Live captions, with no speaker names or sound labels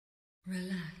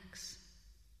Relax.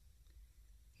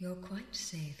 You're quite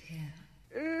safe here.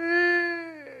 Good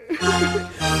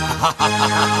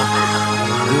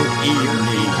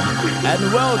evening,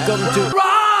 and welcome to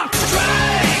Rock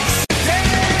Strikes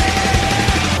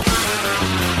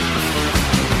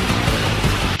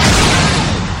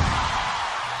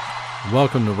 10!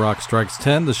 Welcome to Rock Strikes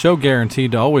 10, the show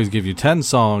guaranteed to always give you 10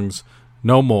 songs,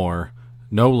 no more,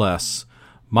 no less.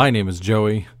 My name is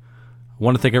Joey. I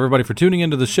want to thank everybody for tuning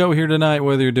into the show here tonight,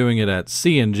 whether you're doing it at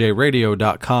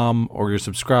cnjradio.com or you're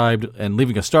subscribed and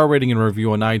leaving a star rating and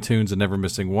review on iTunes and never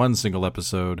missing one single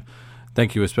episode.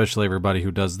 Thank you especially everybody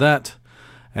who does that.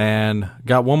 And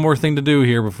got one more thing to do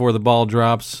here before the ball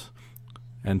drops,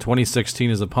 and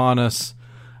 2016 is upon us.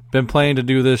 Been planning to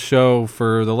do this show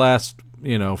for the last,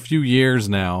 few years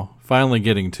now, finally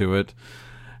getting to it.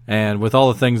 And with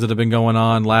all the things that have been going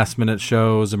on, last minute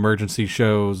shows, emergency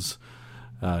shows,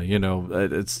 this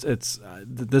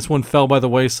one fell by the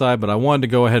wayside, but I wanted to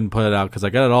go ahead and put it out because I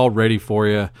got it all ready for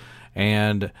you.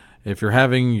 And if you're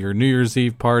having your New Year's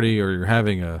Eve party or you're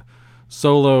having a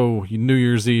solo New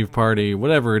Year's Eve party,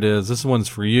 whatever it is, this one's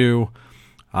for you.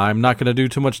 I'm not going to do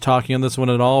too much talking on this one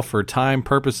at all for time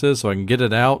purposes so I can get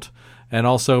it out. And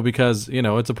also because,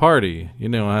 it's a party.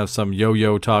 I have some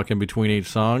yo-yo talk in between each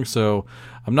song, so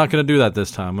I'm not going to do that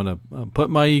this time. I'm going to put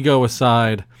my ego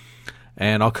aside,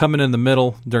 and I'll come in the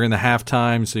middle during the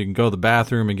halftime so you can go to the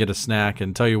bathroom and get a snack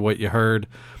and tell you what you heard.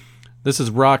 This is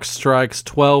Rock Strikes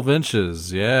 12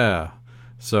 Inches, yeah.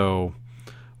 So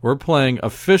we're playing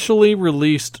officially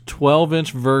released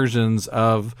 12-inch versions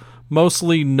of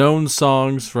mostly known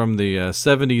songs from the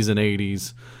 70s and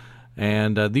 80s.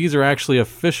 And these are actually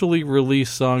officially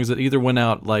released songs that either went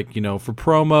out, for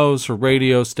promos for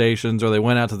radio stations, or they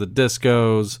went out to the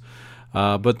discos.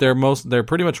 But they're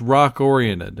pretty much rock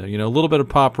oriented. A little bit of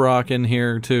pop rock in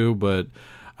here too, but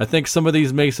I think some of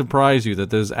these may surprise you that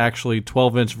there's actually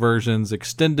 12-inch versions,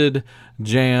 extended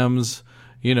jams,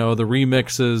 the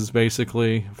remixes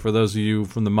basically for those of you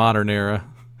from the modern era.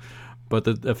 But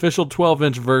the official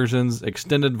 12-inch versions,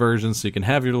 extended versions, so you can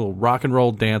have your little rock and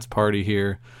roll dance party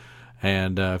here.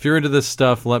 And if you're into this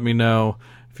stuff, let me know.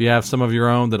 If you have some of your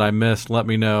own that I missed, let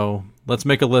me know. Let's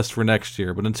make a list for next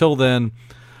year. But until then,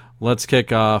 let's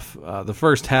kick off the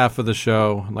first half of the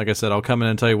show. Like I said, I'll come in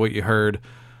and tell you what you heard,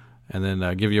 and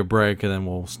then give you a break, and then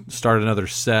we'll start another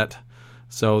set.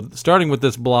 So starting with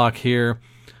this block here,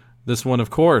 this one, of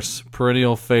course,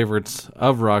 perennial favorites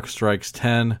of Rock Strikes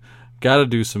 10. Gotta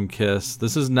do some Kiss.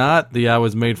 This is not the I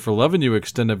Was Made for Loving You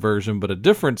extended version, but a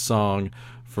different song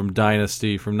from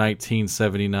Dynasty from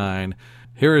 1979.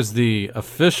 Here is the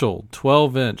official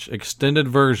 12-inch extended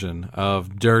version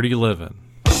of Dirty Livin'.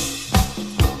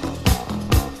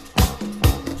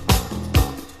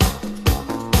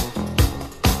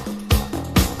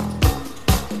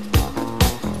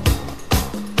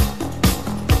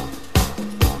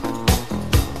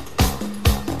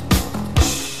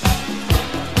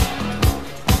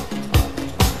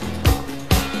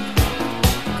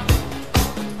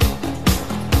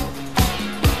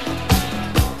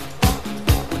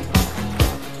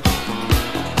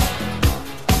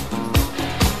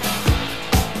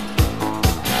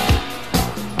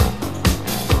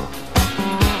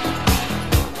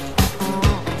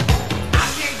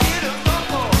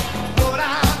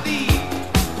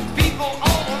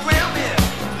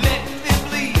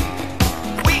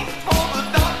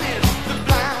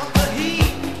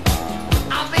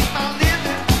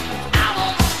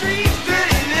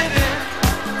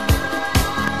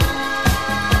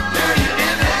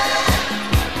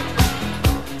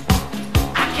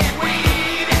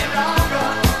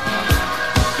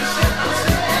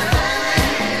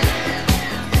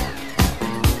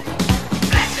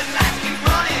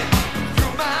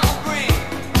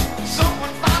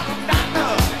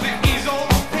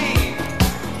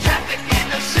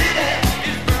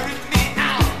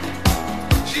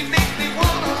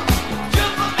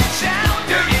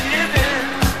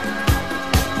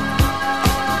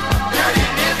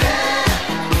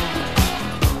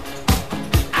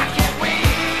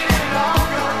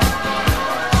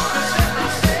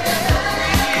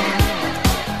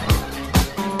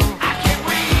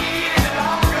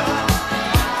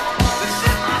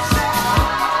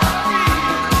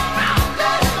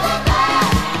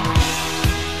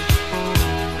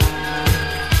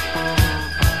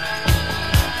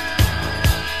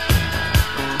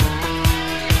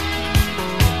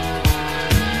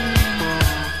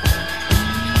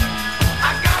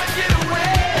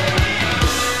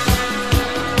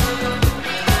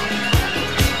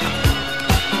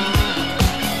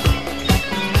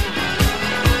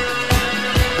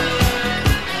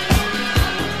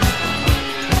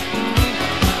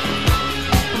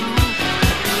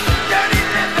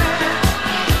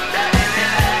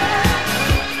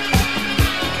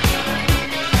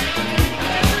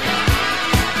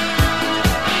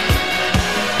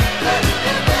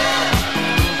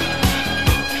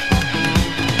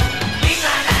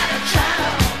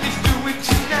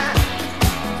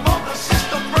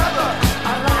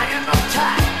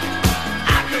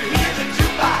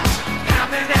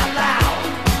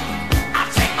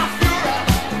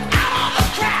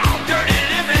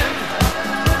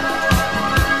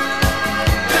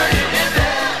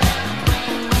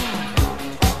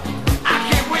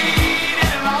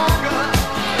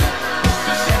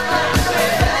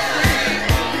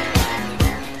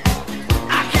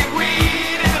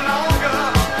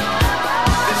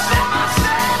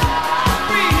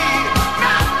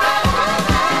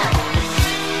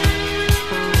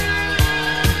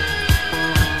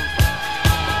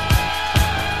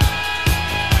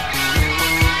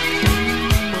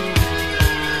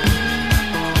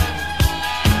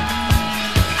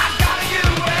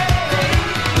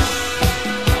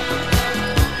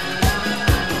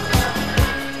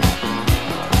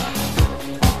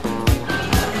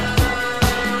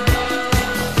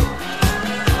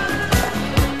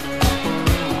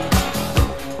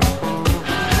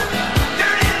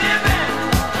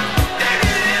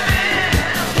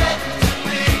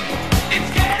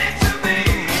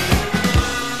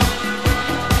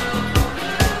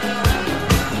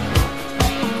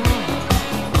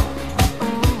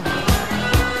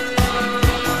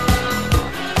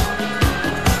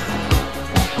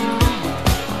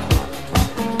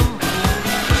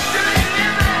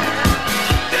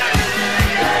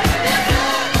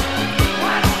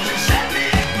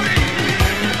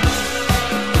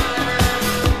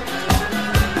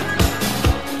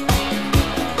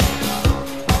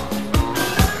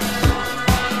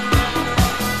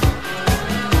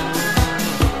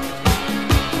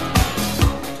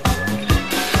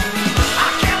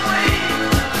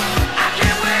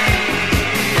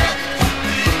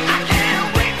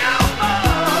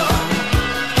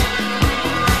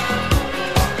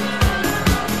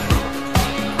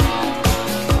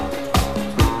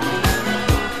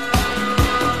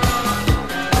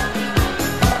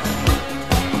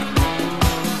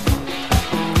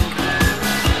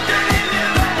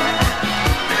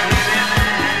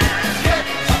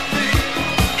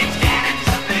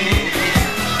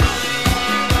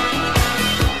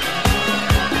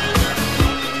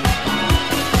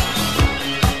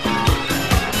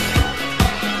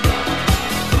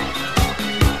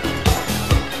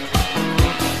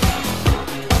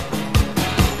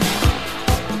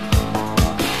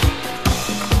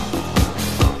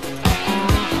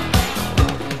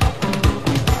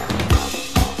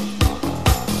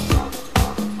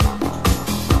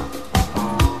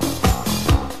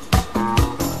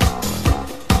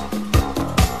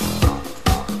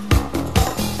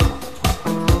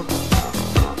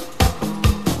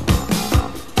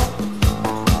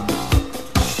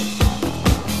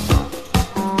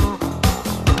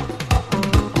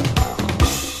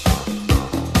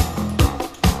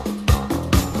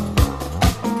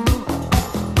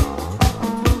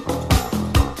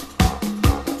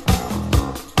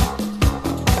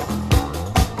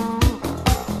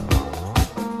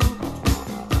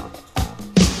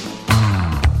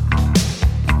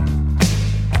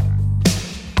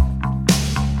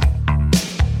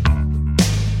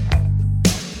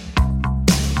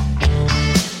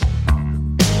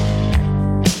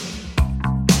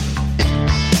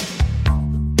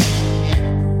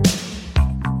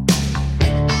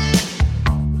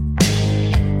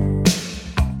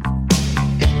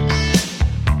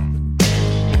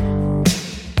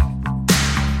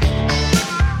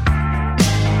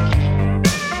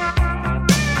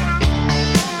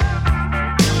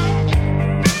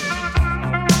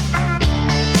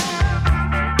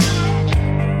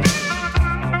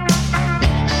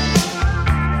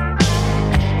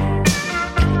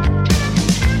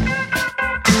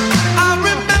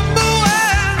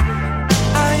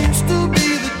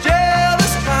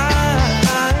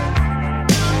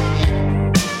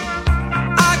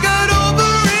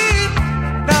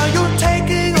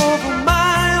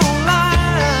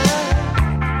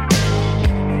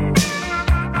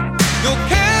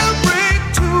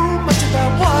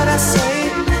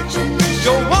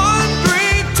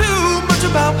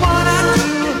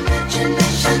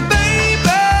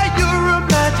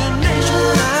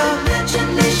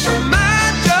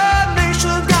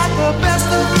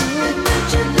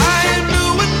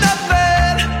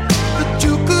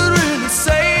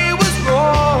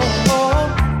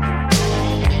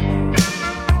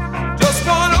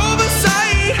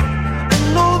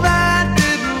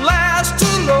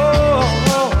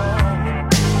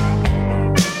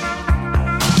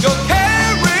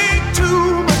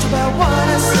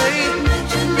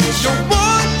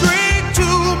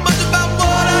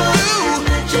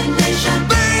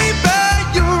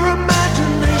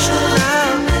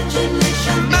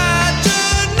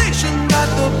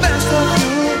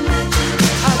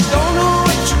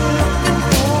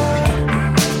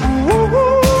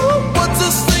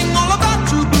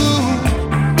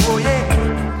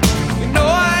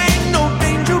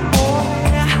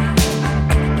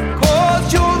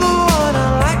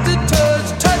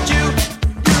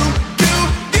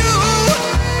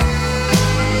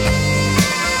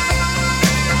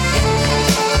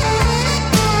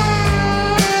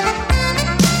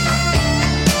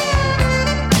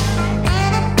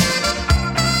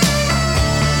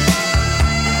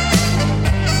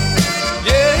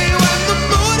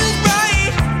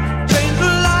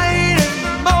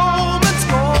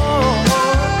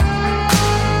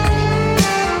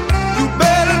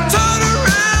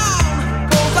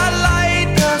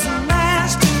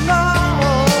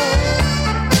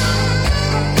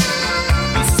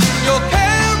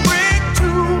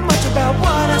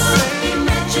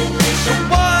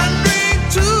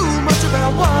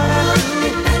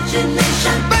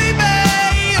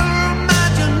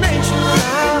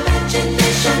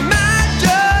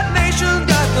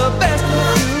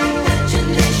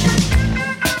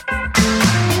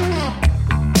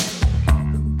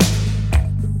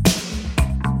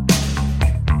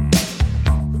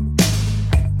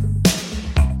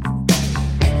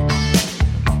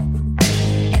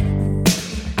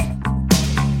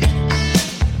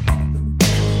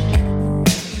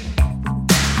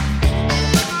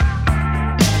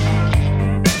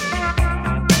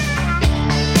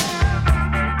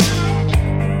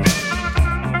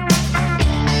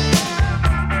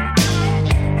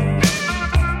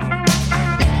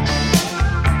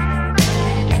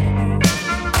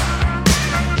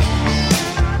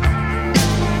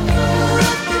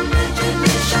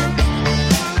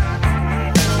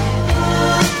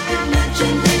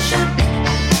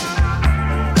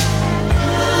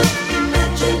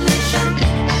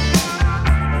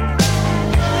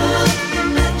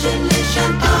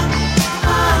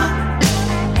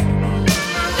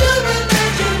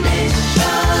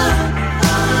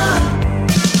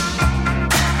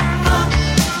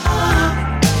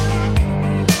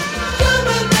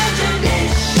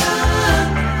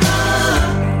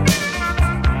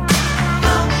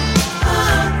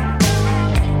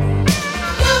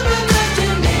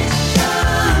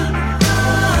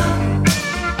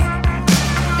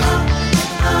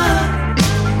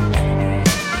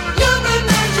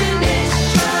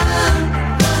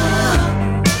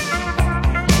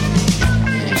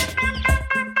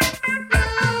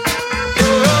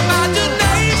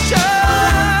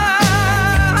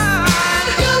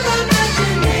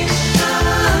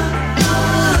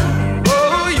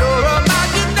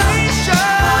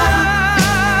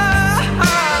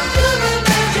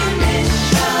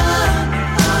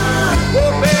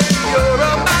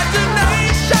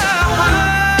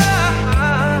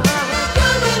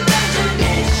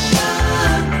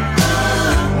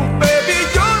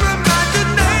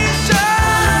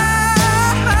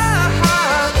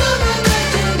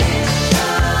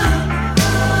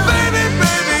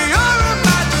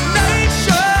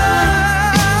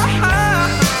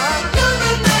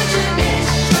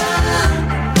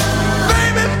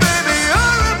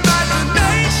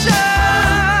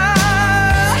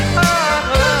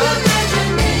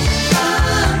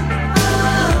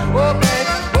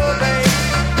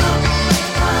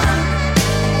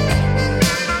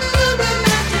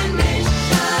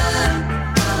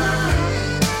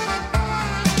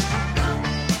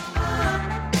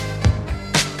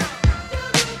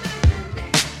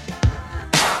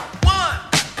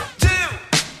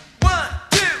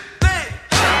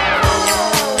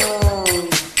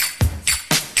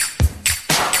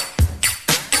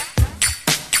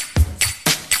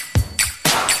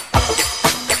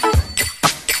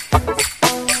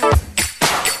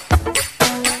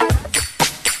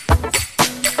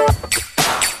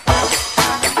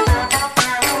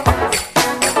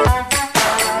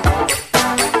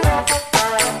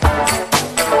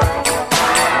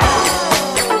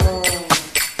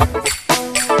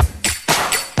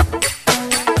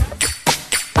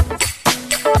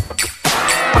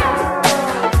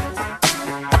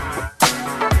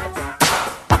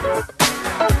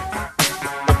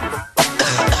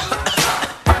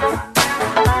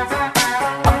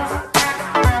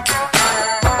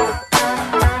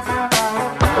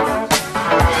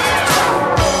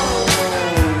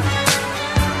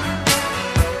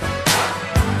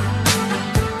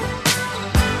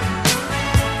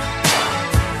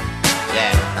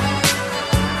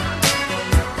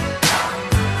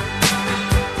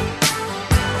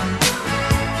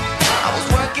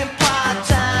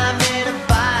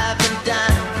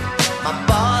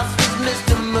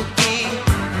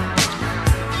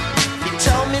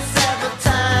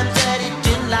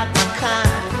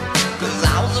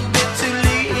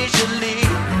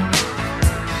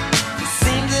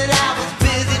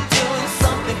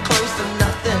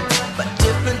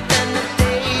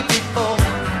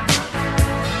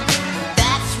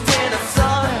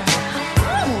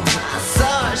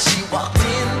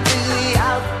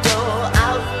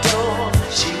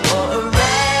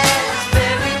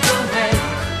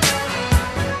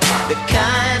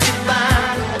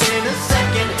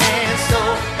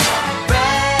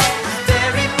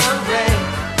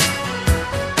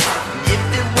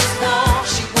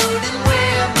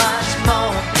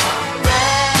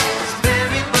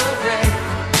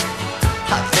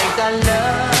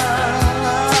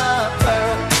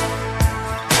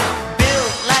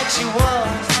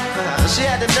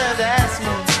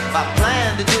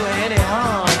 any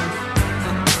harm.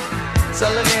 So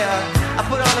look here, I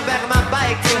put on the back of my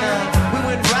bike and we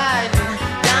went riding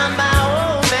down by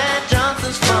old man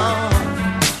Johnson's farm.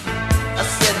 I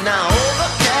said, now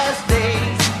overcast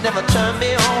days never turn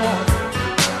me on,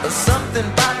 but something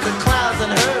about the clouds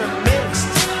and her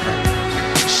mixed.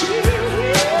 She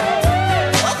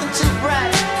wasn't too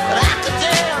bright, but I could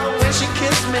tell when she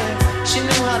kissed me, she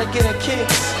knew how to get her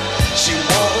kicks. She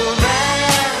wore a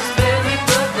raspberry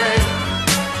beret,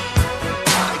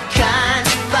 the kind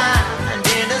you find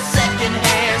in a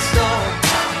second-hand store.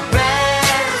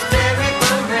 Raspberry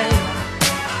beret,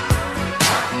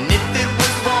 and if it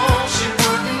was warm, she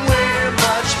wouldn't wear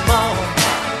much more.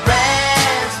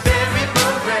 Raspberry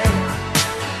beret,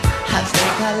 I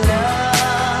think I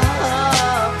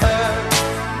love her.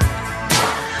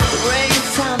 The rain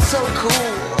sounds so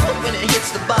cool when it hits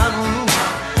the barn roof.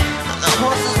 The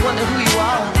horses wonder who you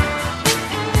are.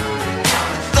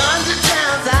 Thunder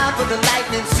drowns out, but the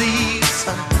lightning sees.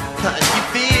 You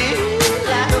feel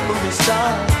like a movie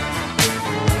star.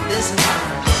 Listen,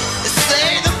 they say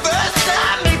the first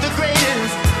time made the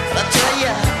greatest, but I tell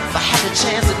ya, if I had the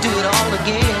chance to do it all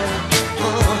again,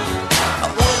 I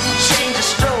wouldn't change a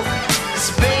stroke. 'Cause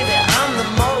baby, I'm the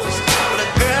most. But a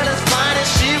girl as fine as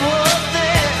she was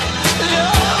then,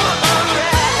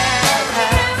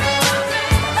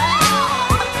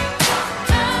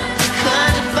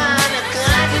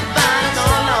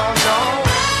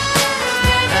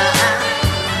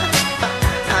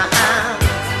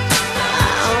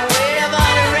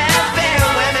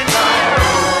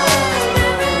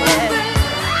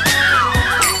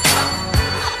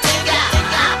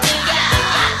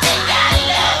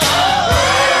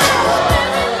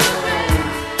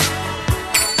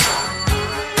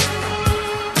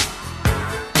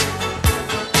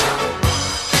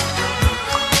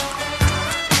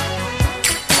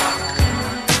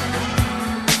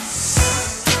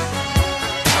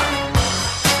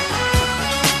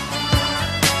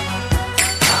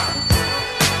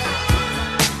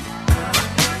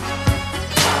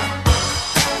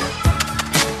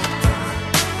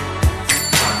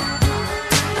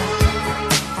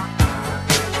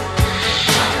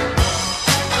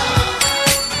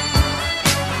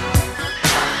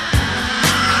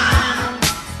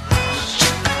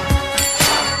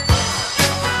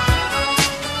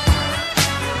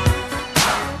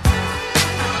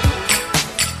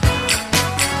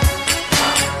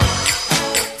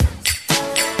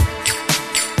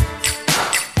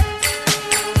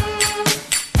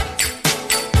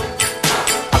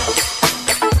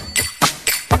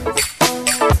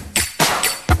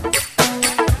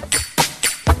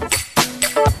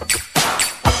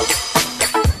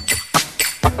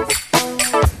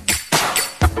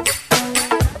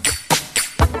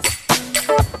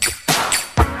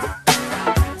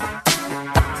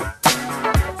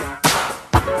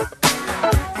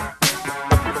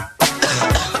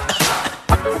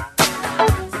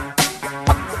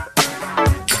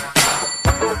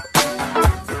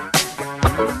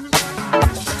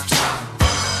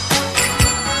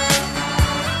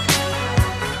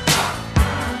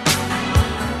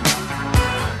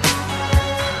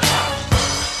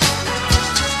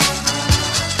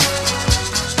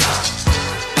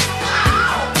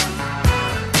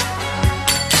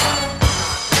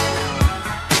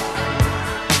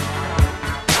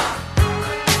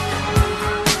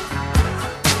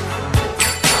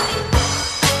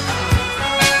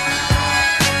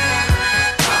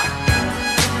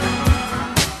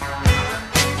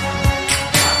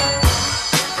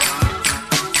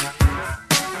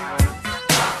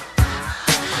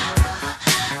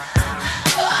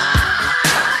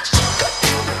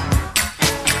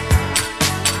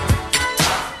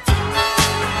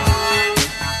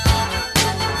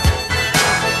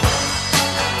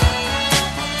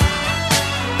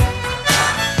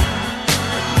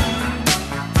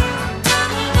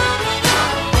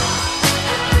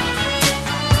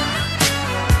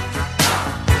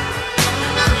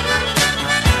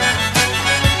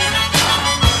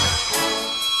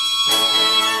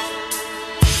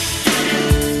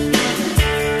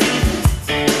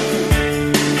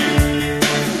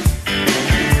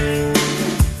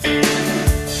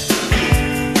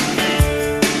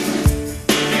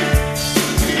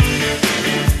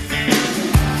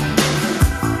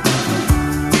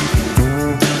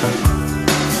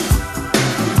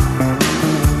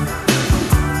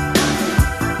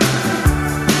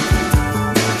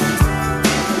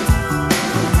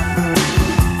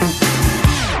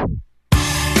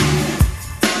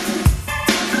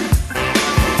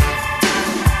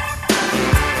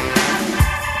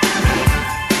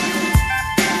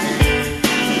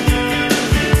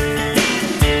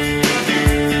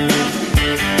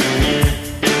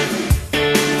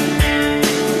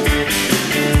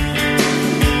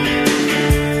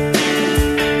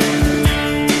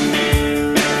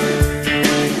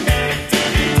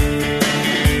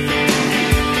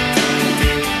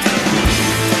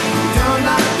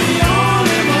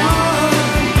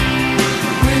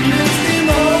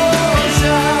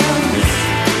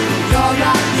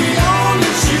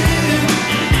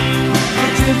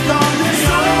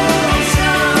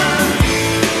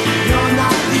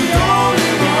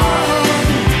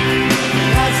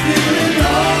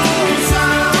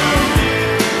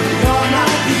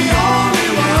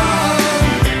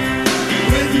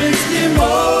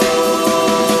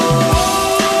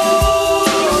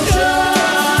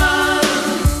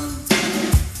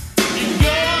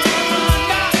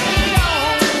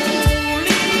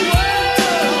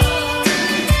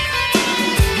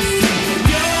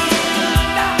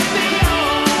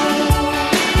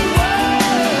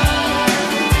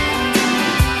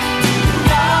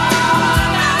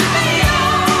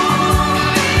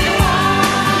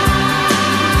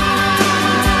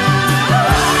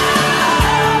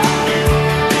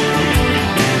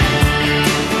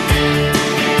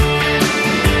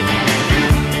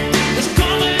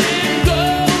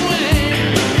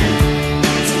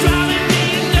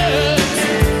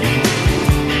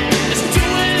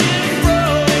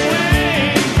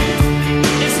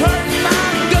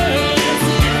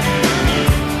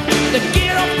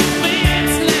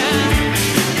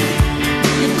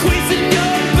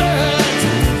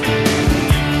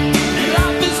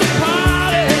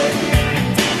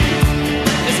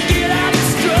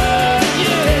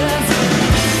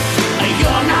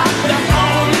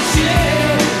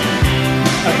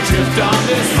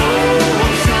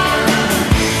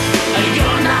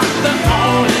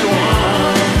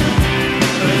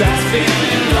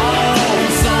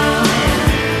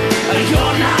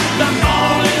 You're not the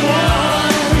only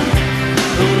one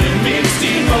who let me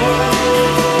steamroll.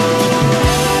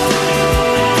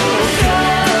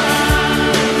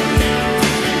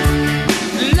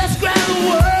 Let's grab the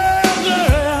world,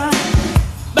 girl,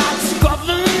 by the scruff of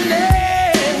the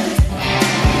neck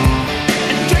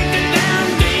and drink it down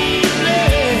deeply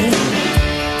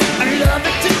and love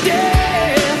it to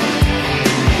death.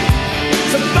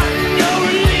 So button your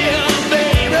lip,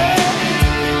 baby,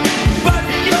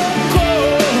 button your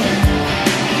coat.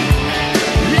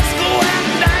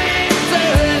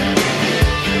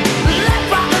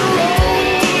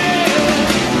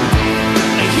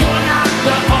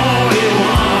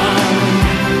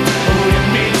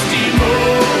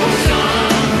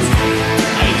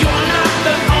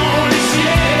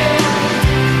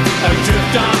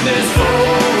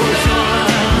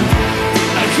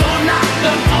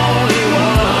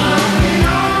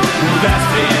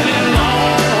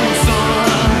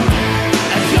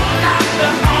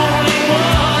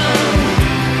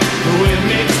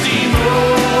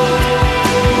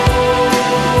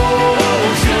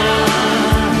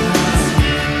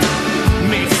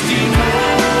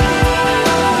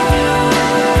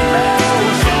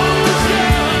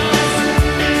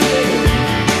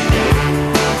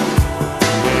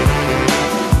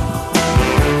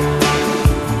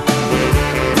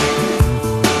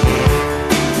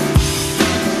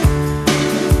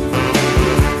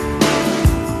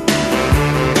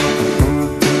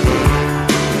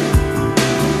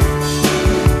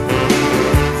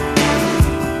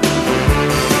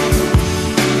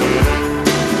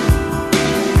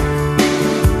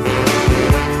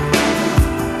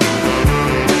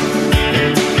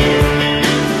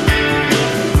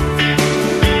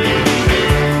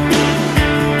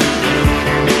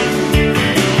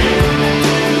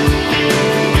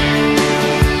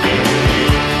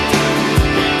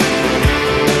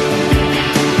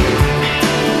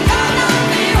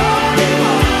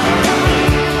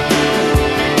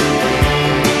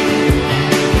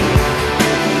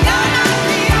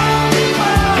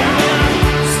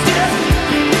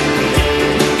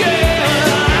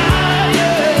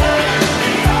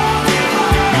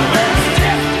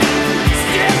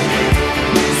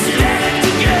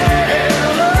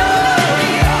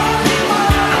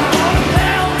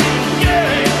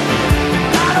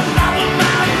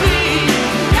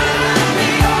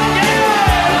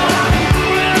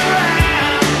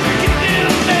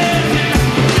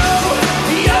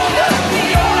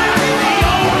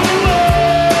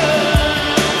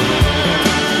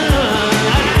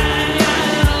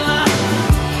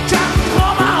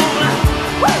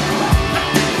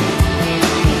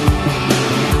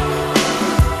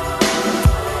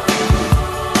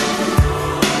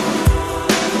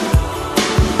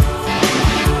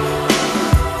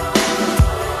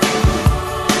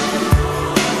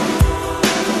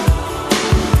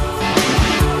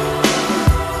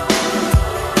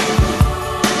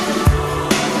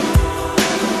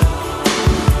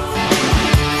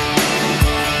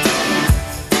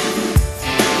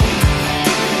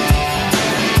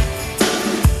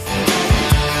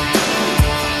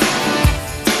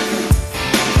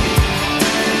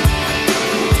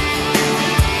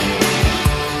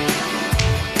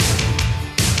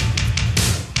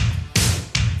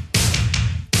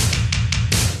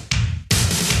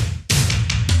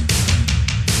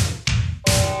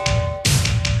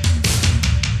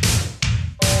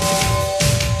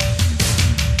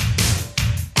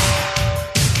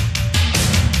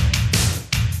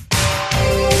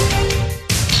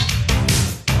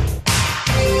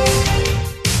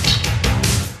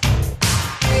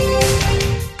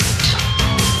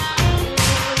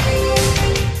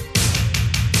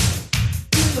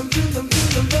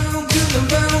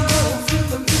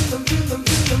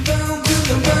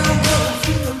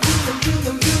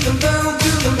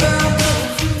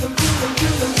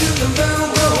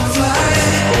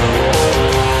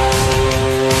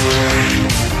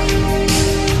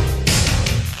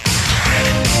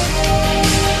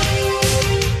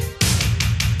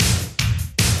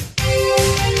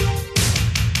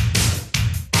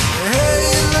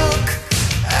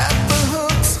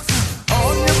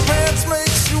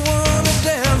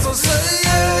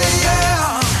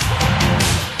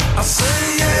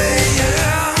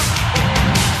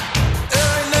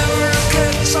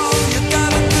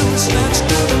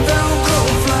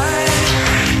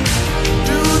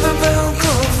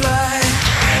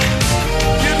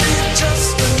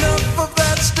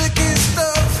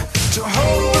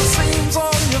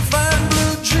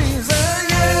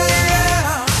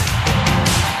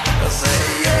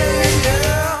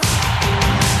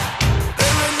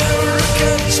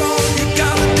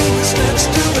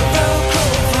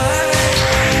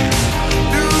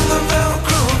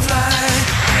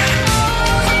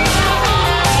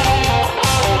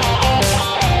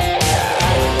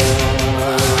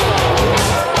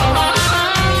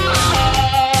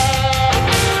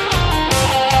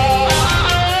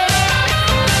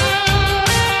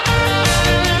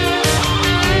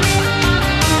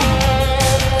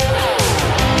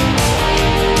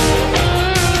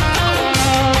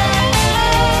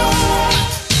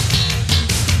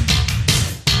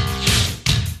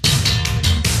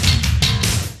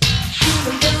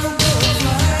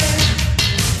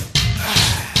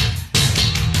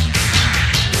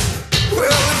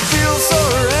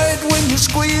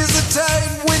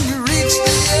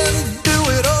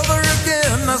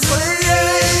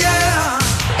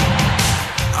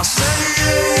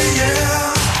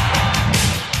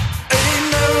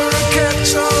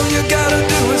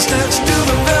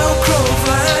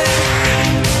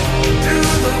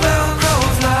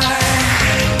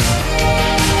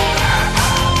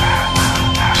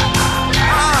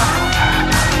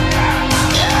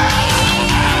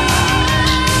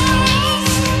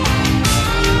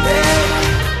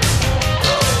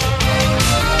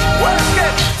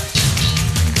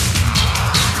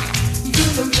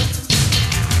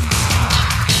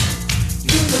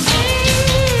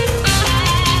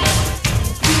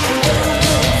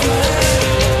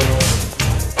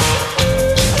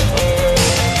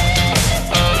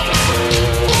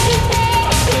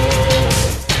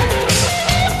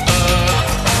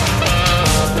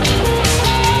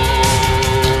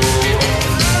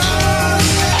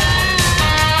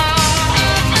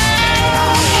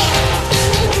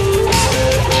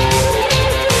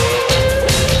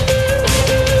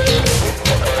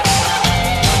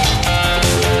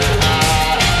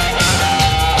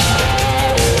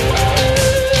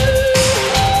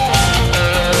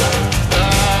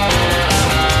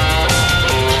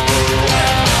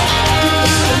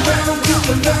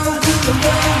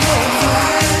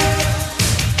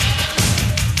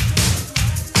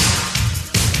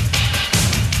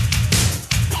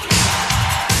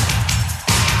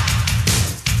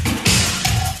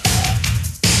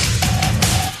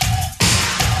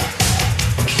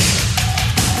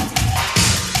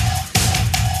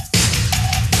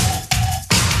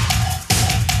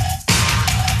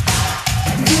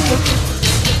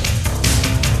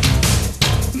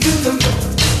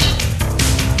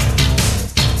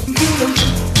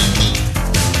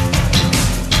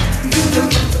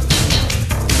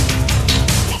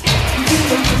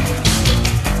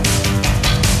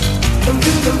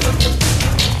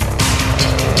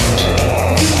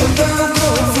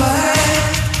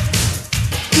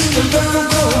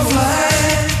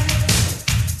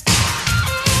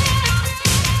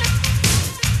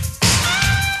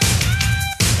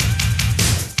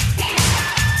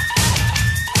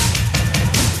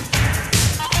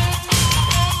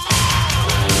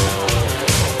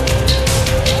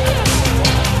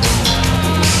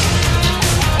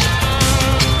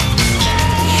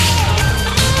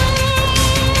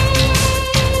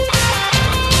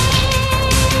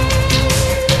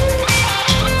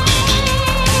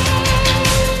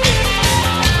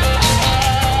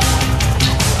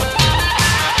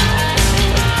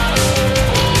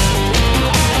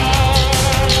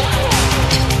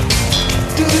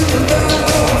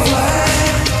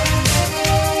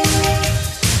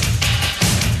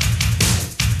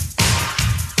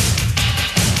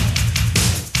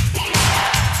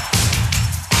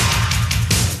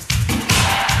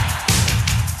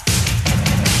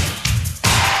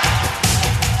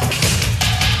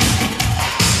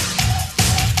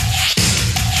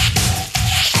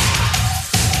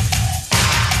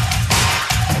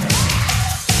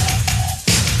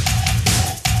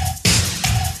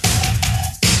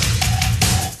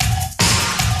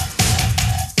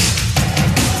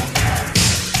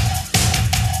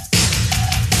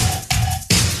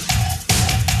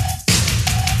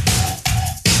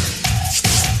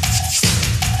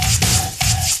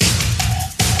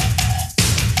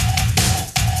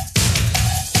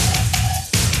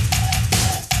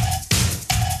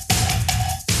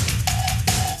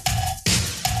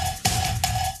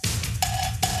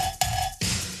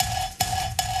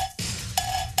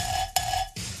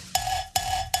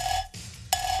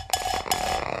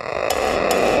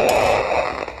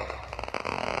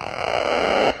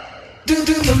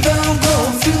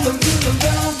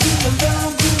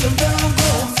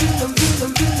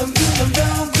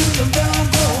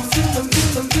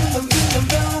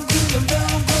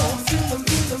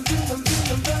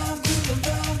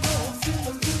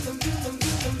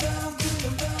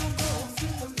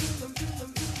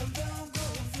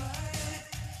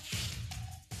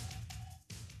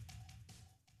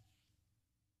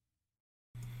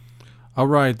 All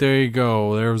right, there you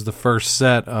go. There was the first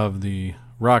set of the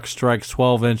Rock Strikes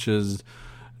 12 Inches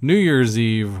New Year's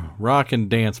Eve rock and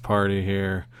dance party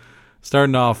here.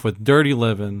 Starting off with Dirty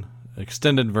Livin',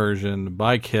 extended version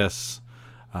by Kiss.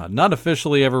 Not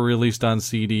officially ever released on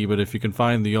CD, but if you can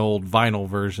find the old vinyl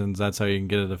versions, that's how you can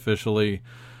get it officially.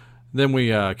 Then we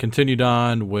continued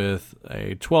on with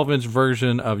a 12-inch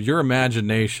version of Your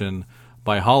Imagination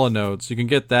by Hall & Oates. You can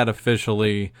get that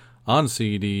officially on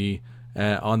CD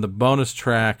on the bonus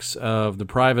tracks of the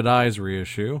Private Eyes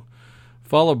reissue,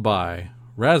 followed by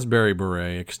Raspberry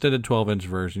Beret, extended 12-inch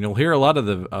version. You'll hear a lot of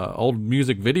the old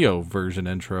music video version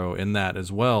intro in that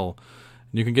as well.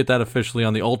 You can get that officially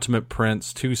on the Ultimate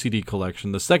Prince 2 CD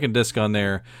collection. The second disc on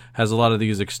there has a lot of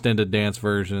these extended dance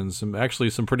versions, actually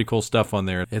some pretty cool stuff on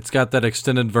there. It's got that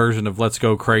extended version of Let's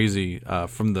Go Crazy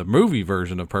from the movie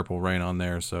version of Purple Rain on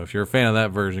there, so if you're a fan of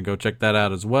that version, go check that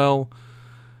out as well.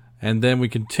 And then we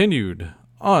continued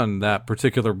on that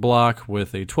particular block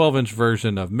with a 12-inch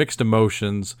version of Mixed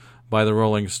Emotions by the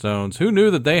Rolling Stones. Who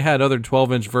knew that they had other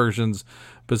 12-inch versions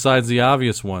besides the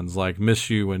obvious ones like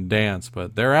Miss You and Dance?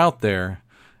 But they're out there,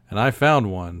 and I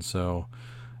found one. So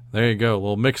there you go, a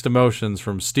little Mixed Emotions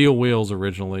from Steel Wheels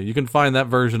originally. You can find that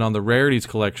version on the Rarities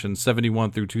collection,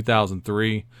 71 through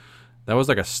 2003. That was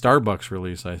like a Starbucks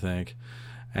release, I think.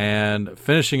 And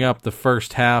finishing up the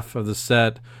first half of the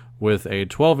set with a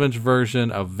 12-inch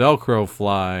version of Velcro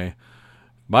Fly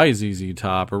by ZZ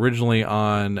Top, originally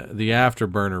on the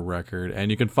Afterburner record.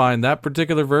 And you can find that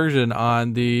particular version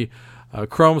on the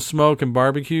Chrome Smoke and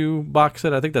Barbecue box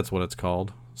set. I think that's what it's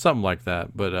called. Something like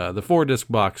that. But the 4-disc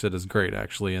box set is great,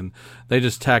 actually. And they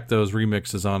just tacked those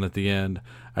remixes on at the end,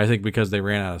 I think because they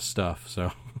ran out of stuff.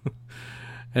 So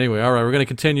anyway, all right, we're going to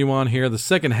continue on here. The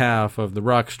second half of the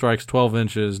Rock Strikes 12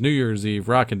 Inches New Year's Eve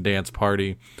Rock and Dance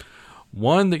Party.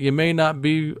 One that you may not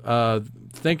be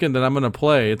thinking that I'm going to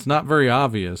play. It's not very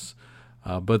obvious,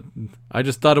 but I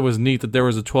just thought it was neat that there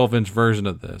was a 12-inch version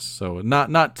of this. So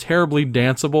not terribly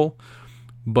danceable,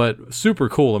 but super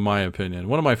cool in my opinion.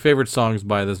 One of my favorite songs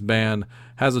by this band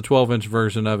has a 12-inch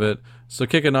version of it. So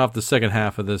kicking off the second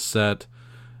half of this set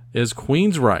is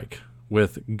Queensryche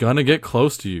with Gonna Get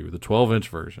Close to You, the 12-inch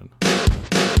version.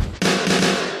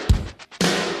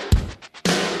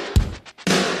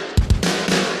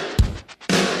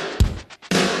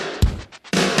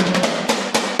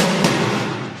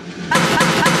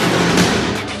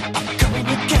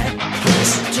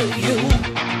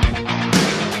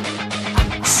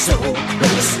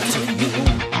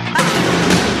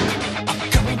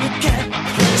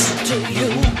 to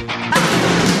you.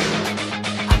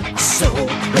 So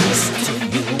close to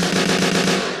you.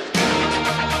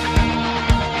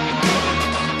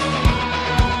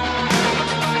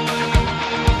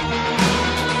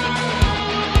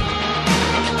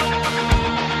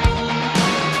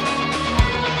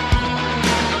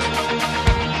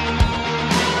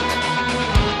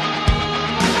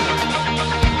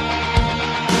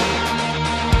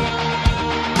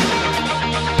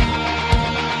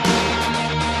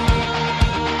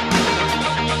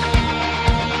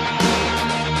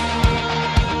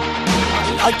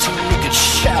 I like to look at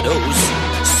shadows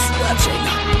sweating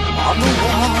on the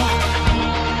wall.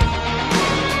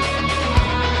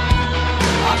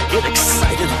 I get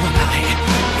excited when I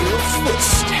hear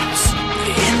footsteps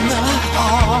in the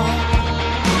hall.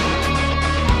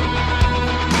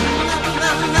 La,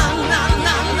 la, la, la,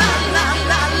 la, la,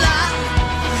 la, la.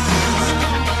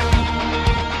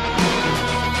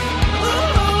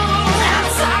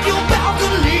 Outside your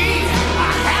balcony,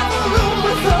 I have a room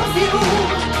with a view.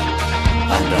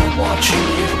 And I'm watching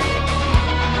you.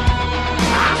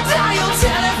 I dial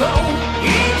telephone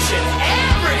each and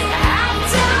every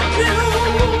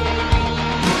afternoon.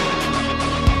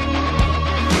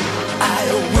 I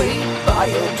wait by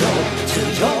your door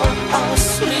till you're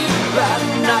asleep at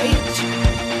night.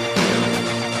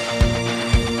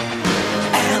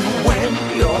 And when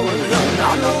you're alone,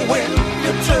 I know when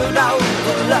you turn out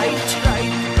the light.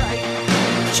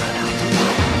 Turn out the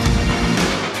light.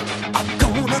 I'm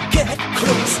gonna get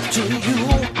close to you,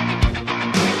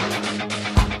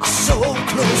 so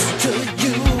close to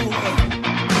you.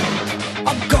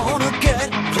 I'm gonna get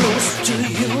close to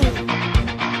you.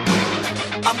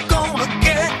 I'm gonna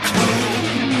get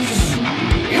close.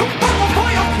 You fall for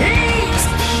your keys.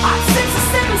 I'm 6 or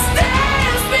 7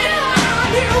 stairs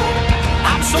behind you.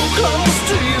 I'm so close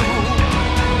to you.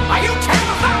 Are you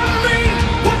terrified of me?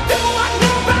 What do I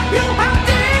know about you? How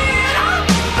did I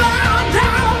find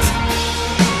out?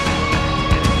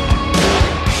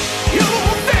 You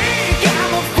think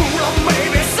I'm a fool or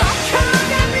maybe some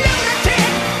kind of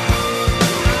lunatic?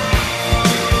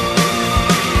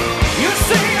 You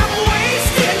say I'm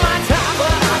wasting my time,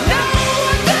 but I know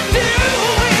what to do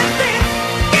with it.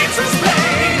 It's as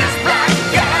plain as black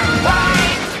and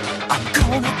white. I'm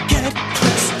gonna get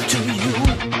close to you,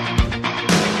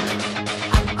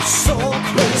 so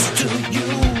close to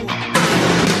you.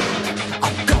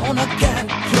 I'm gonna get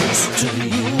close to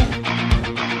you.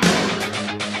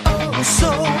 Oh, so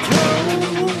close.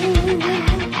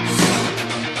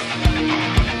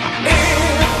 If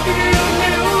you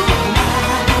knew my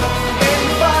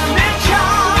infinite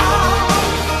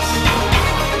charms,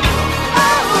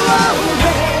 oh,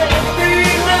 every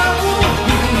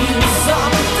lonely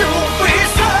song to be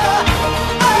sung.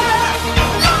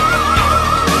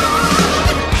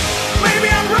 Maybe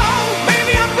I'm wrong,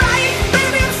 maybe I'm right,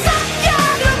 maybe I'm some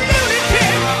kind of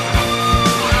lunatic.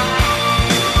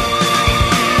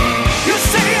 You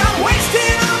say I'm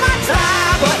wasting all my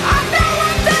time, but I know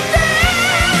what to do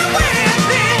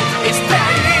with it. It's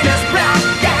plain as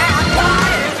black and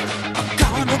white. I'm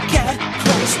gonna get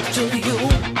close to you,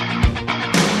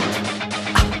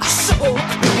 so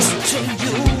close to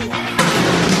you.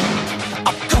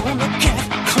 I'm gonna get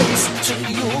close to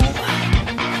you.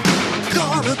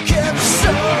 Gonna get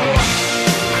so.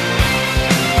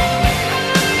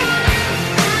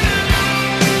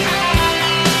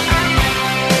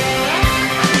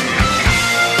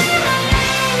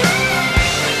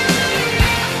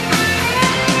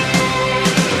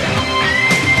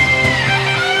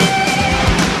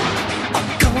 I'm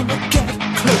gonna get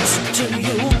close to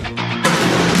you,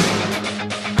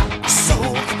 so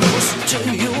close to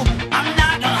you. I'm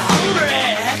not a hungry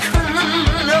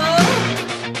criminal,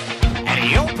 and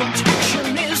your protection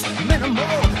is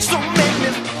minimal. So make me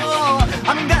fall.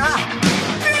 I'm gonna.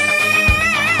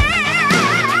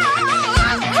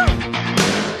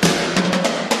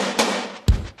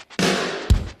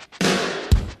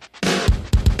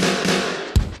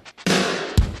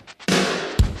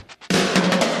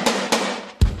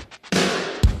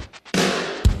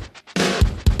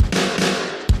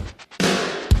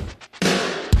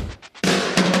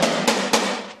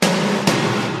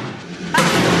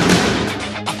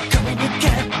 I'm gonna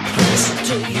get close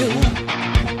to you,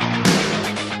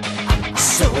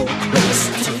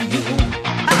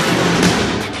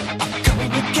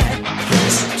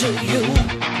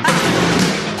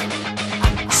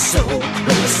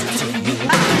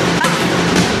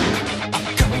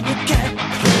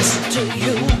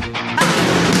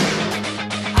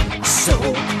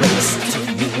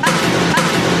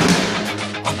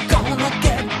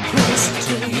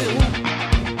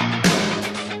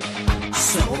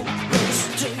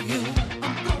 to you.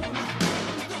 I'm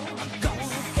gonna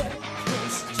get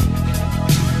close to you.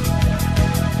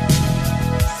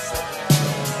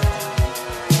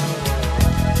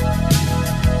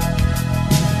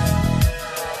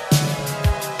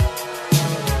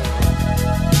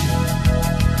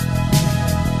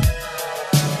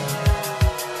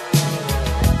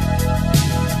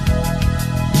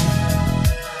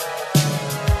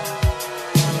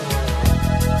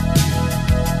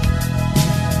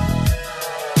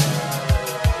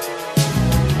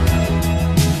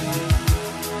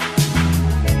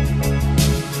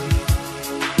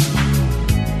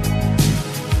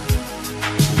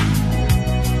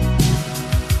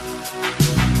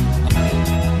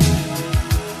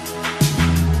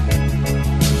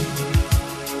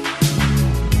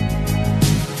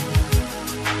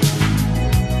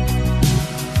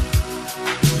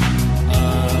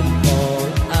 I'm all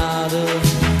out of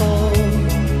hope.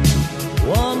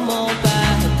 One more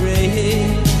bad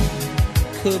break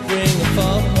could bring a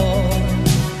fall.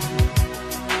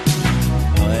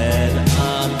 When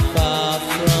I'm far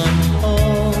from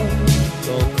home,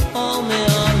 don't call me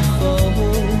on the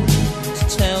phone to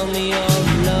tell me your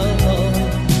love.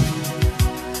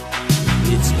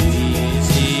 It's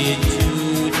easy to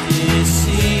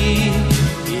deceive,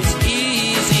 it's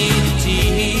easy to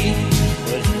tease,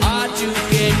 but hard to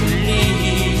get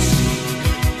released.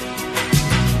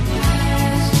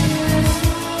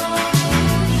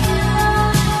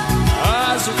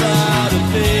 Eyes without a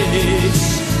face,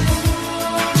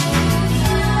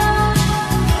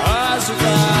 eyes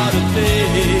without a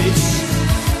face,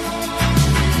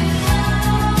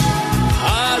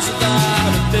 eyes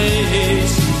without a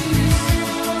face,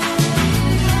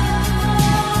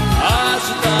 eyes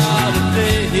without a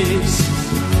face.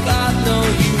 Got no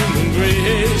human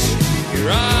grace. Your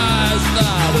eyes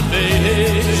without a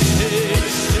face.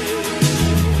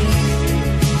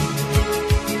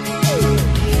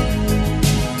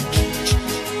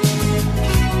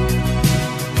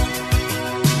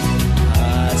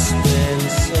 I spend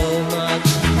so much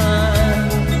time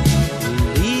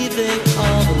believing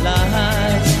all the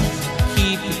lies,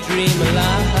 keep the dream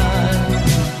alive.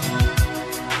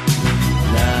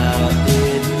 Now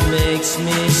it makes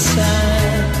me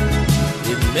sad,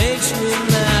 it makes me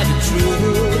mad and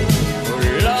true, for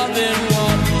loving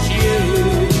what was you.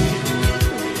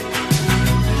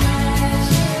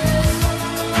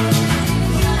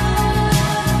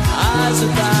 Eyes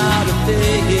without a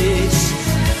face,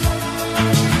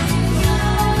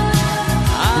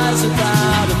 eyes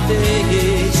without a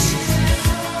face,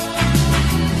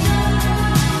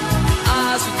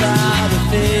 eyes without a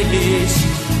face,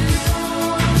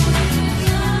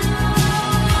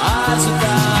 eyes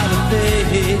without a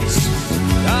face.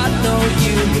 Got no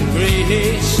human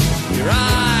grace. Your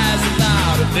eyes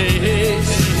without a face.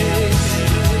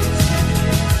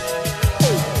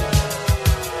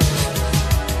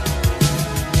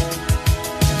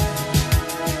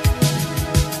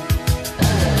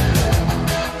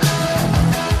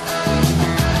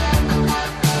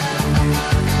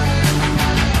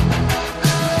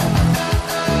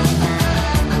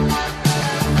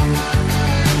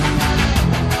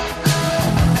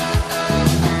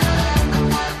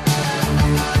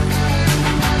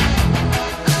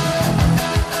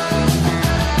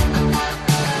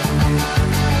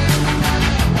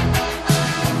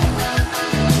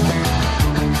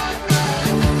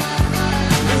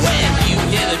 When you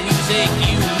hear the music,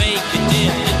 you make it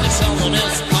dip into someone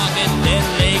else's pocket, then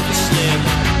make it slip.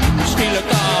 Steal a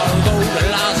car and go to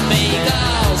Las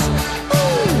Vegas.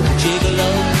 Ooh,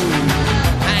 gigolo,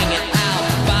 hanging out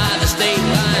by the state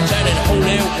line, turning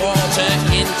holy water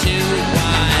into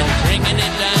wine, drinking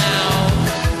it down.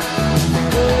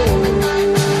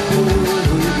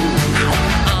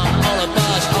 I'm on a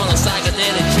bus, on a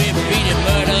psychedelic trip, reading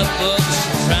murder books,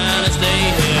 trying to stay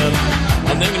hip.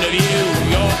 I'm thinking of you,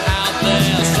 you're out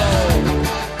there, so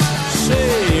say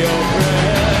your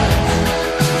prayers,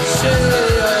 say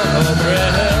your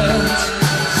prayers,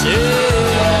 say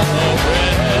your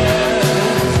prayers.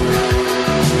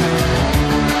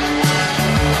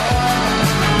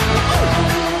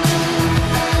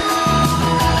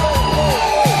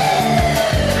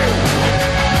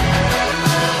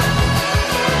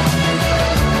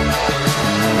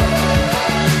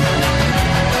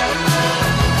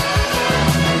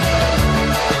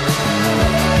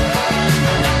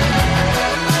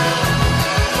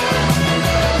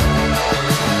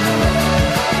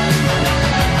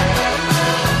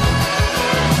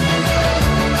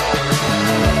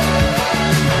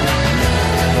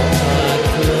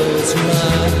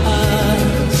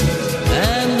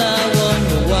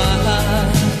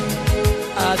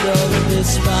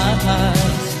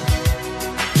 despise.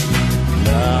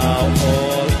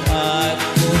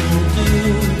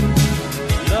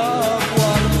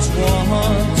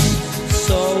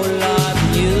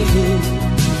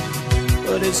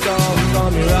 is gone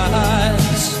from your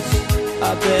eyes.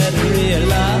 I better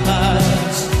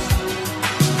realize.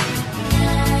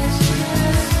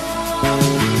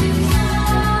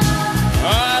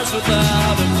 Eyes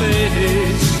without a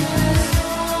face.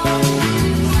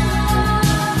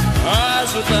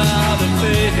 Eyes without a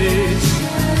face.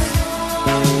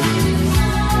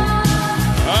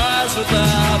 Eyes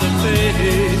without a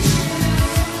face.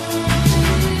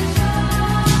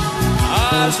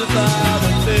 Eyes without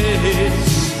a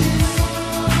face.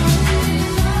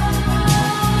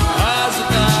 Eyes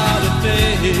without a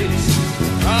face.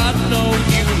 Got no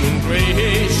human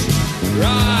grace.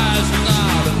 Eyes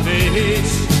without a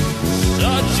face.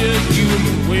 Such a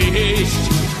human waste.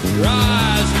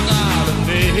 Eyes without a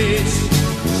face.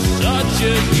 Such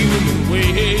a human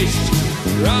waste.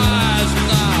 Eyes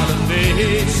without a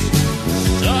face.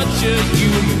 Such a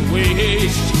human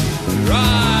waste.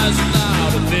 Eyes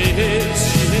without a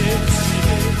face.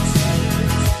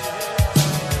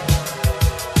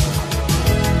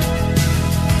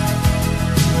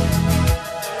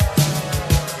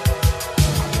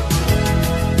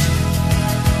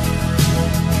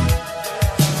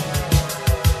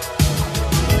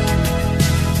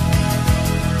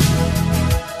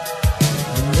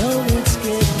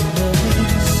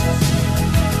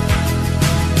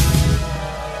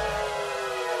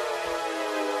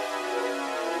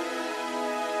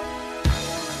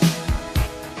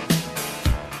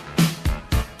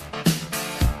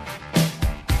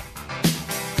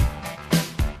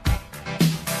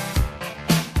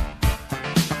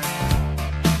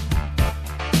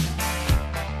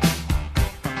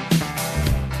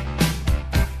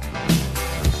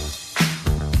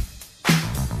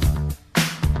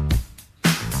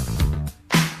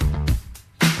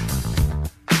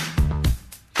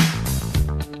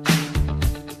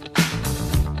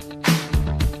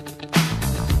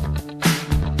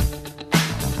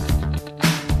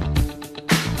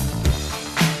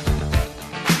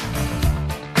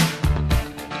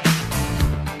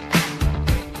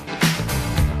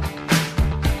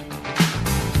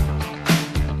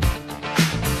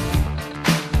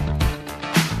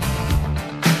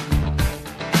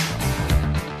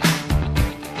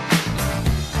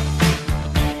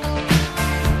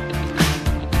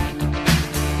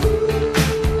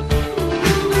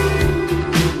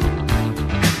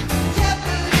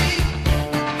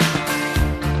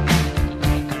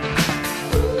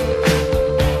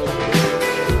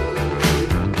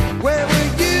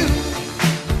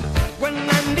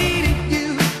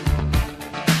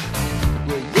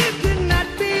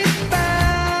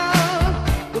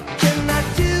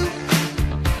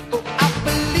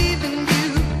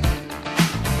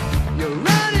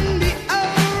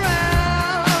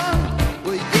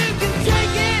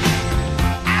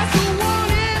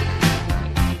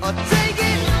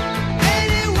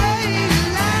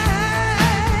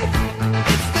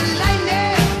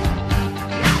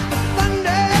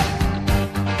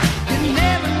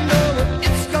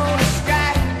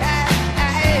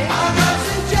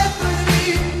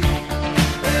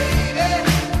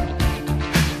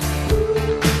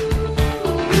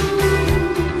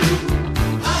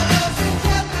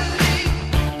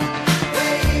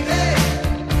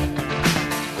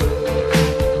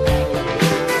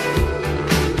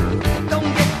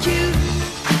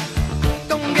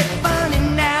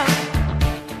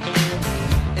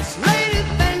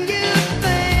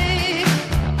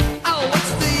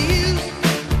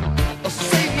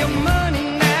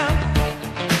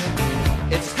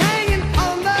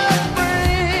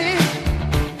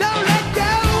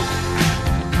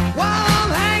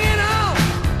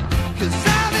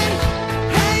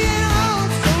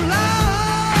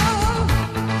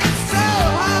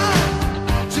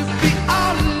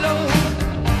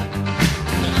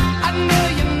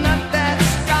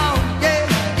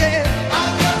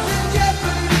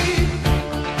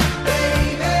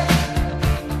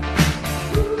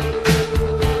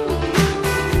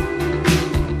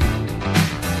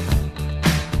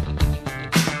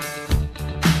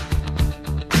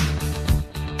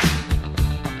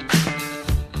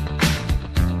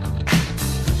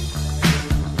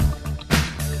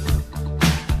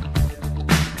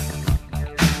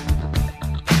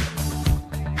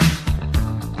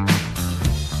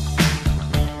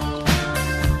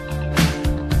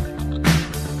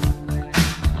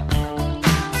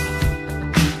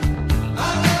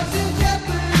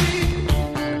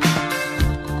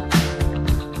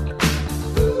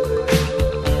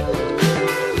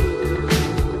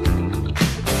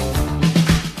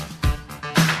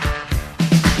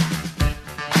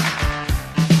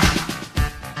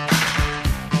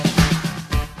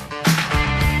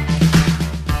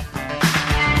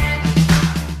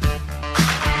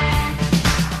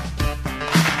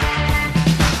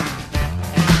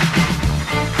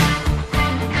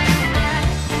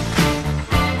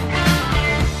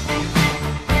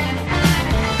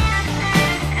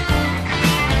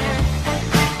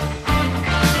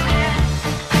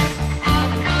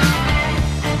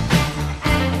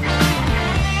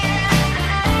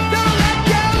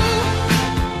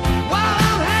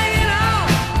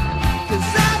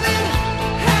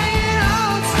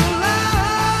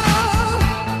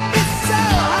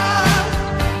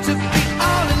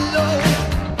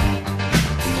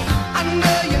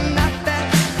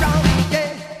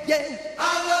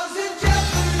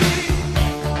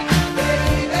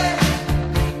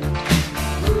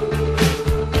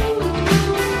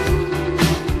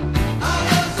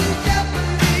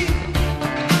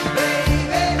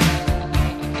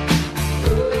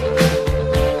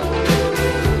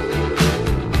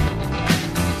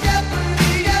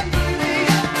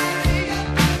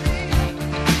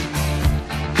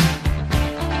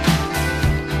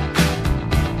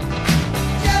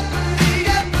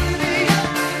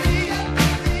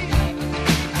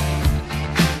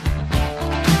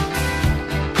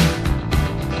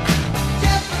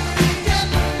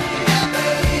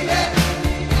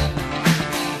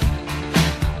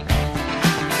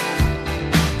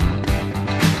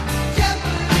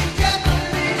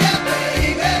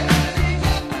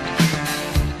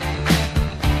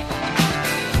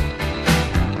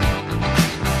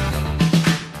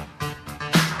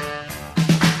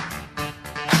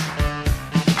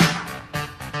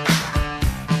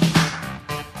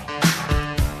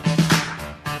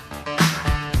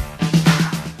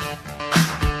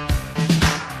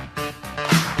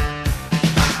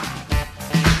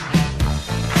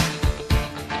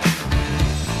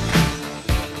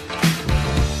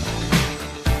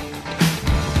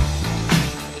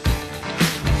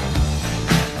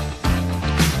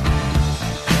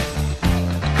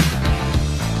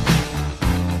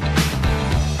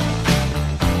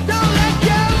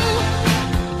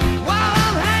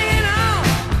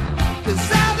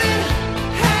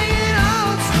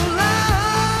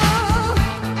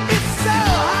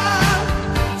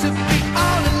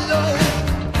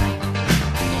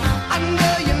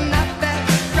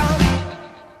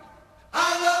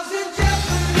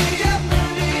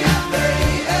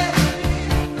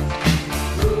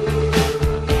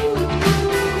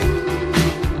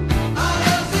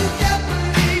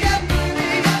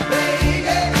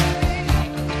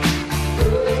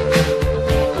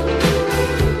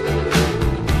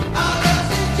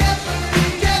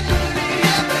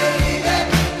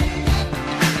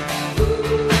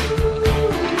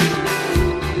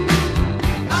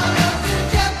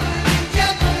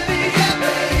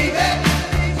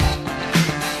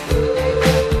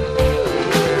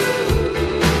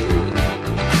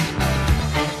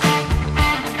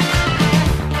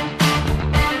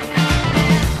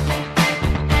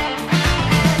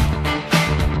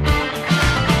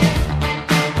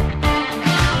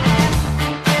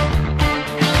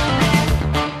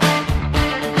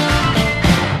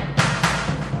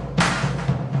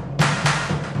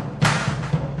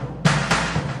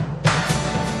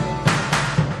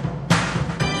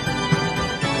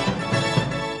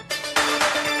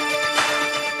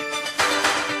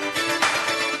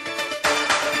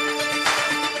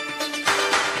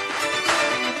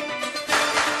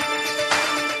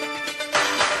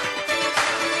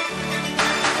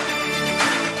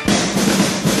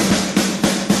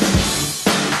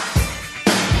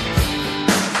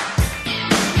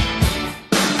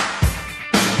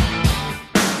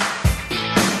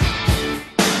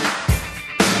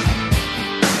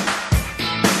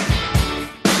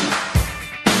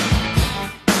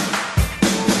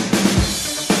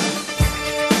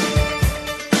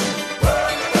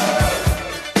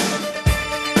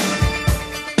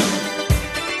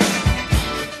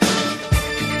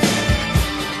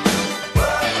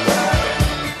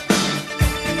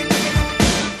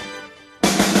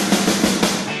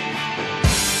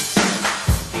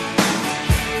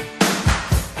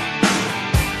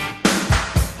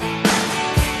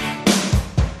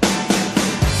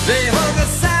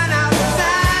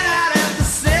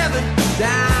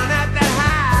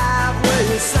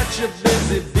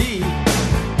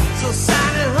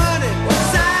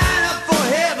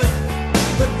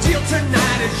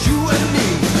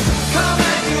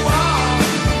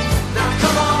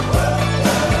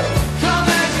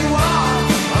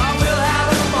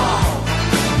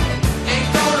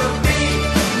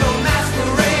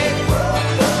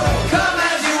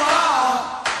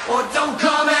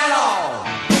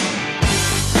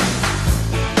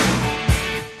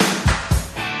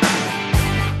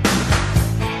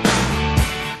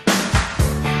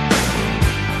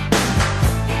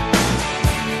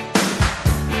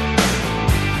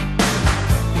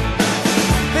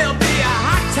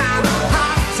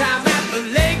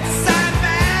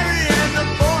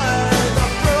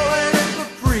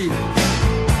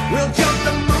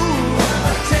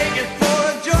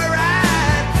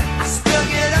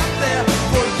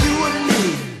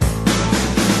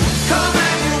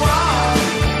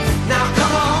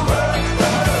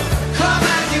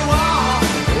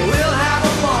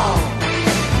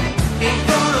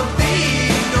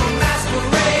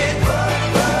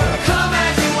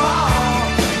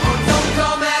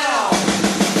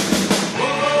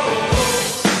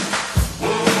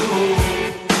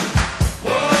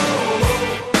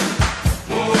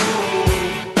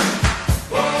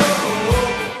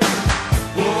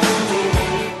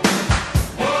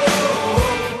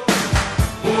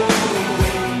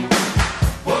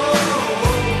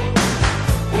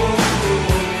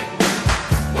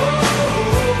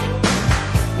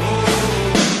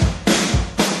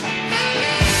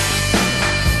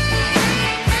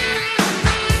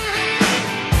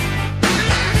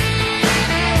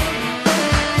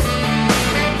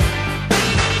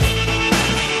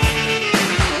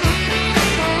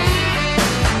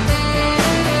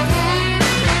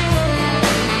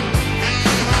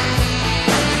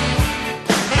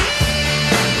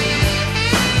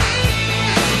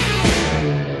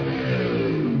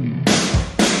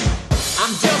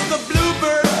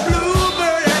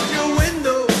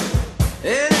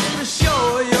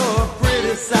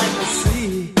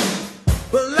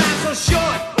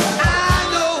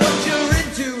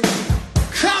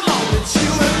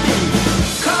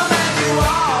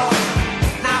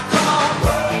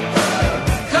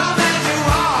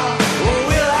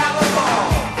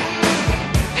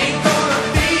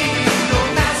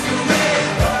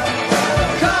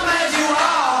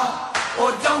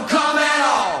 at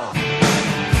all.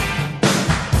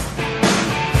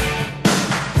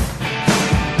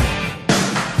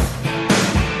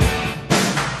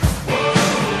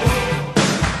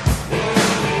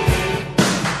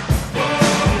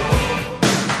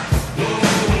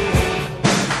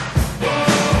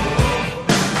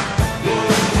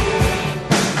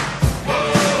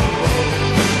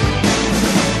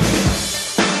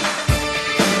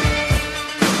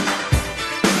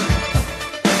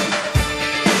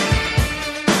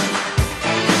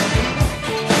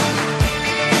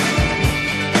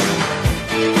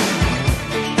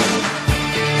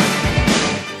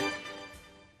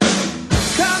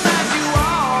 Come as you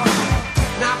are,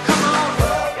 now come on.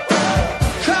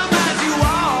 Come as you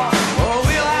are, or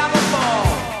we'll have a ball.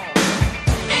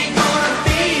 Ain't gonna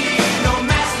be no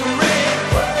masquerade.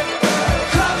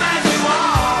 Come as you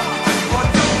are, or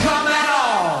don't come at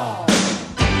all.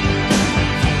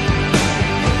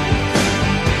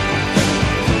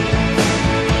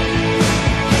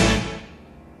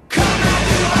 Come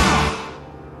as you are.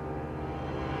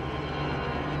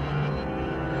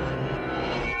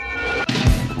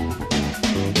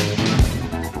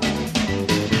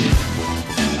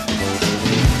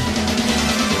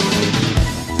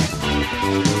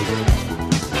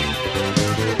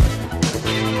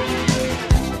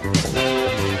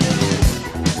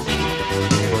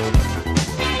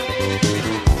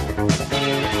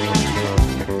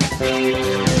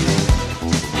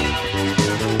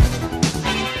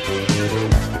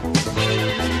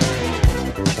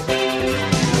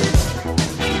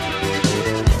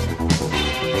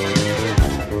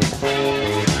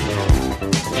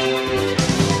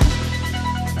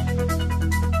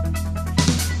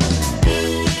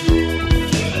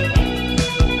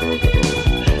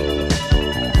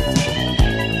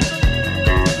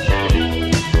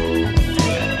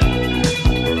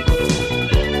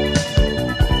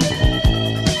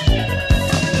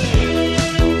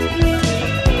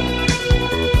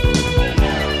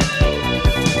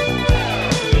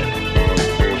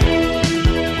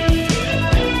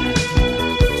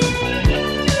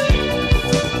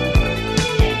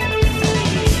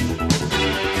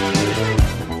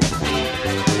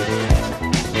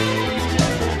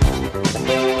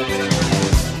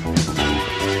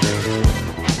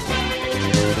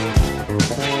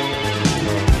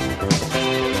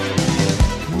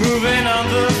 Moving on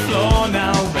the floor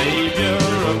now, babe,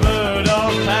 you're a bird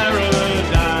of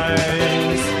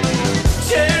paradise.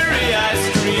 Cherry ice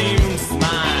cream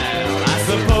smile, I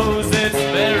suppose it's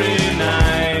very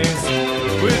nice.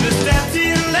 With a step to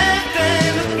your left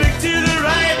and a flick to the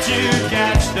right, you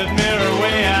catch that mirror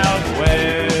way out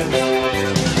west.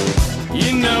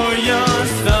 You know you're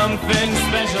something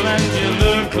special and you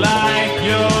look like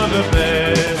you're the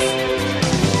best.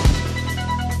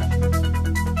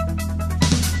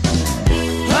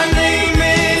 Her name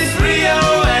is Rio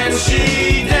and she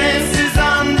dances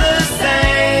on the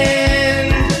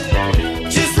sand,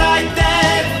 just like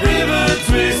that river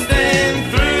twisting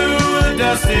through a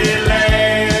dusty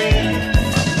land.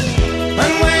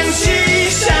 And when she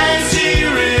shines, she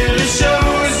really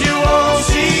shows you all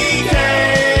she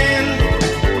can.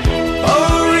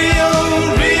 Oh, Rio,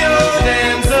 Rio,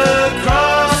 dance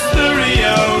across the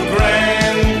Rio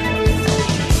Grande.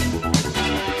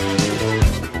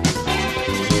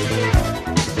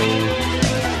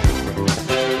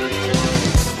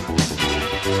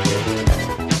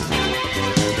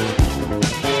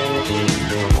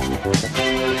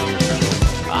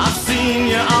 I've seen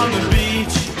you on the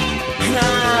beach, and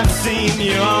I've seen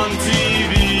you on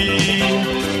TV.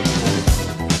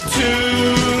 To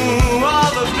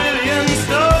all the billion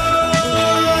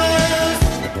stars,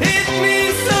 it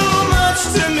means so much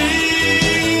to me,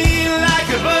 like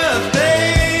a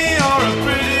birthday or a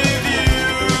pretty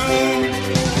view.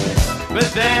 But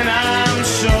then I'm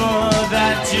sure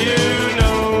that you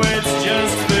know it's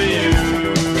just for you.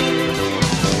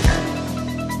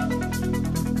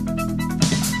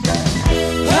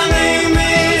 Her name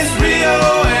is Rio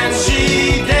and she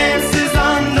dances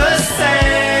on the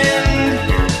sand,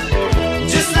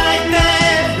 just like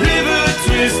that river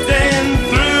twisting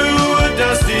through a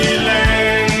dusty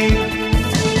land.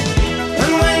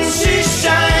 And when she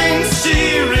shines, she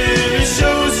really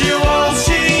shows you all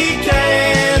she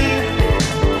can.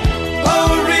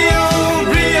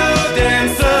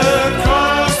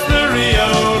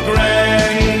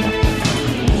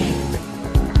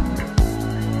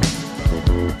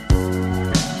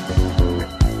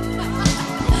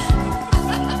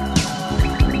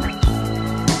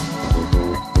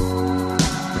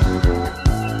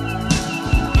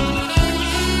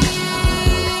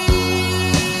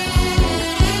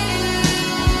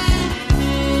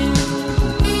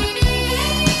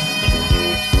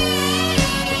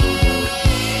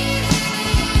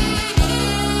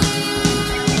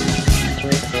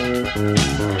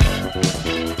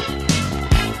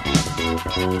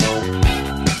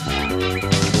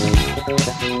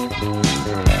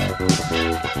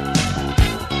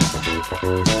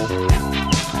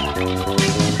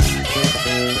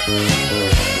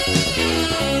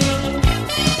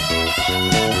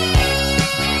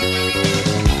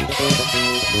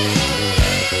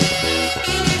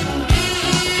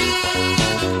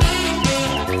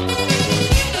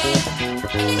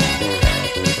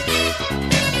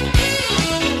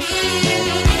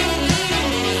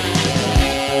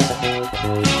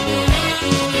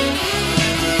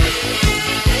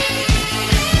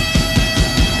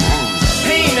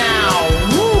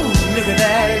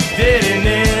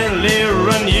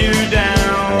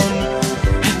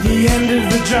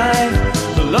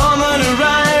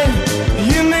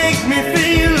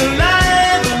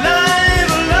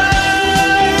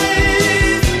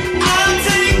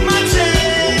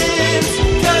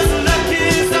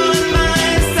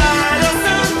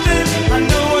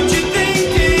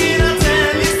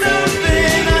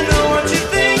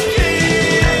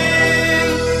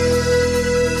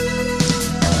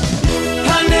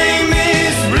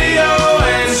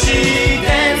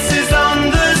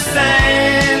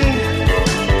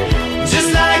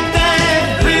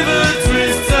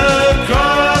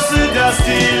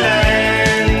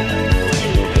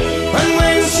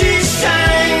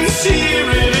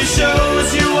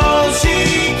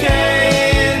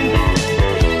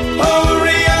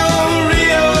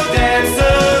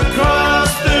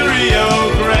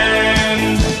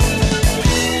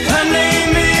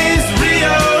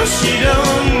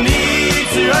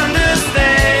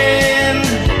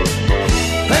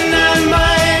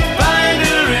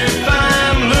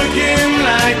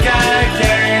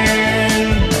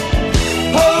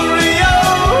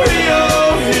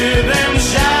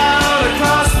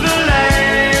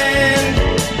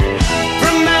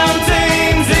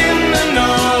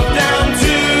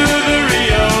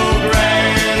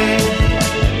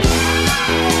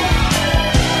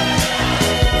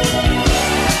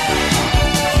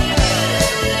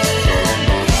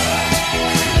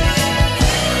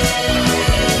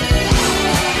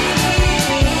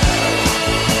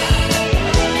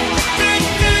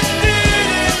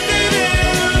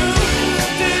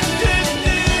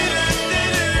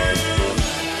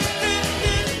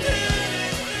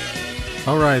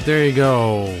 All right, there you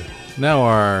go. Now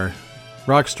our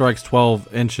Rock Strikes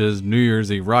 12 Inches New Year's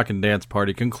Eve Rock and Dance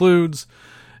Party concludes.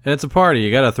 And it's a party.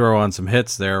 You got to throw on some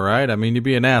hits there, right? I mean, you'd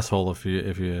be an asshole if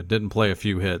you didn't play a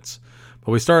few hits.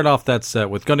 But we started off that set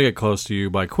with Gonna Get Close to You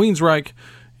by Queensryche.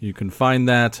 You can find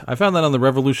that. I found that on the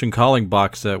Revolution Calling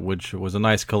box set, which was a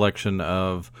nice collection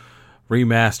of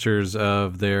remasters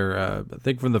of their, I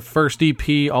think from the first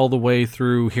EP all the way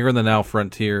through Here and the Now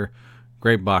Frontier.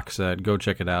 Great box set. Go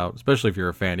check it out, especially if you're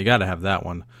a fan. You got to have that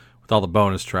one with all the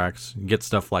bonus tracks. You get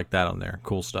stuff like that on there.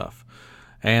 Cool stuff.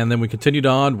 And then we continued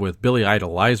on with Billy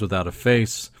Idol, Eyes Without a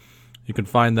Face. You can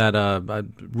find that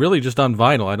really just on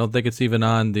vinyl. I don't think it's even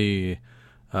on the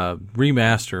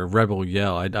remaster of Rebel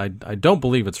Yell. I don't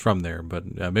believe it's from there, but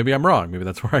maybe I'm wrong. Maybe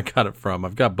that's where I got it from.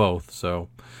 I've got both, so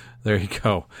there you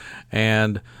go.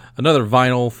 And another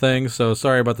vinyl thing, so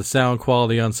sorry about the sound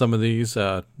quality on some of these.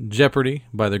 Jeopardy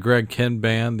by the Greg Kihn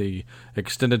Band, the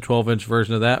extended 12-inch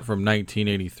version of that from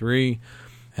 1983.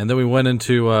 And then we went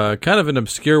into kind of an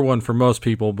obscure one for most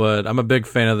people, but I'm a big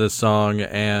fan of this song,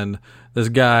 and this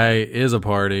guy is a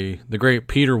party. The great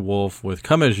Peter Wolf with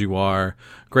Come As You Are.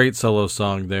 Great solo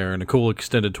song there, and a cool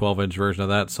extended 12-inch version of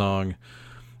that song.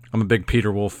 I'm a big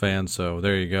Peter Wolf fan, so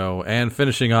there you go. And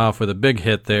finishing off with a big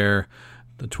hit there,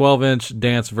 the 12-inch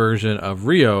dance version of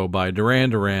Rio by Duran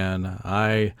Duran.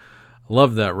 I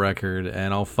love that record,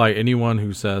 and I'll fight anyone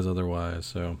who says otherwise,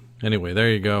 so... Anyway, there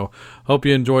you go. Hope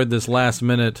you enjoyed this last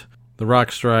minute, the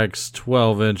Rock Strikes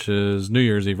 12 Inches New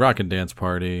Year's Eve Rock and Dance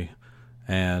Party.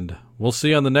 And we'll see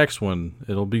you on the next one.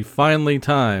 It'll be finally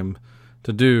time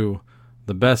to do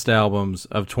the best albums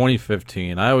of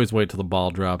 2015. I always wait till the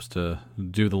ball drops to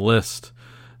do the list.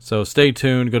 So stay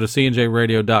tuned. Go to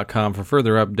cnjradio.com for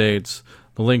further updates,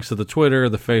 the links to the Twitter,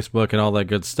 the Facebook, and all that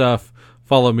good stuff.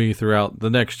 Follow me throughout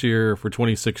the next year for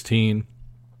 2016.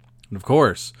 And of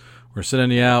course, we're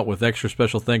sending you out with extra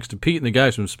special thanks to Pete and the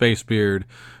guys from Spacebeard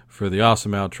for the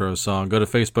awesome outro song. Go to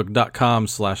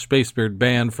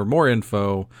facebook.com/SpacebeardBand for more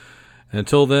info. And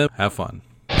until then, have fun.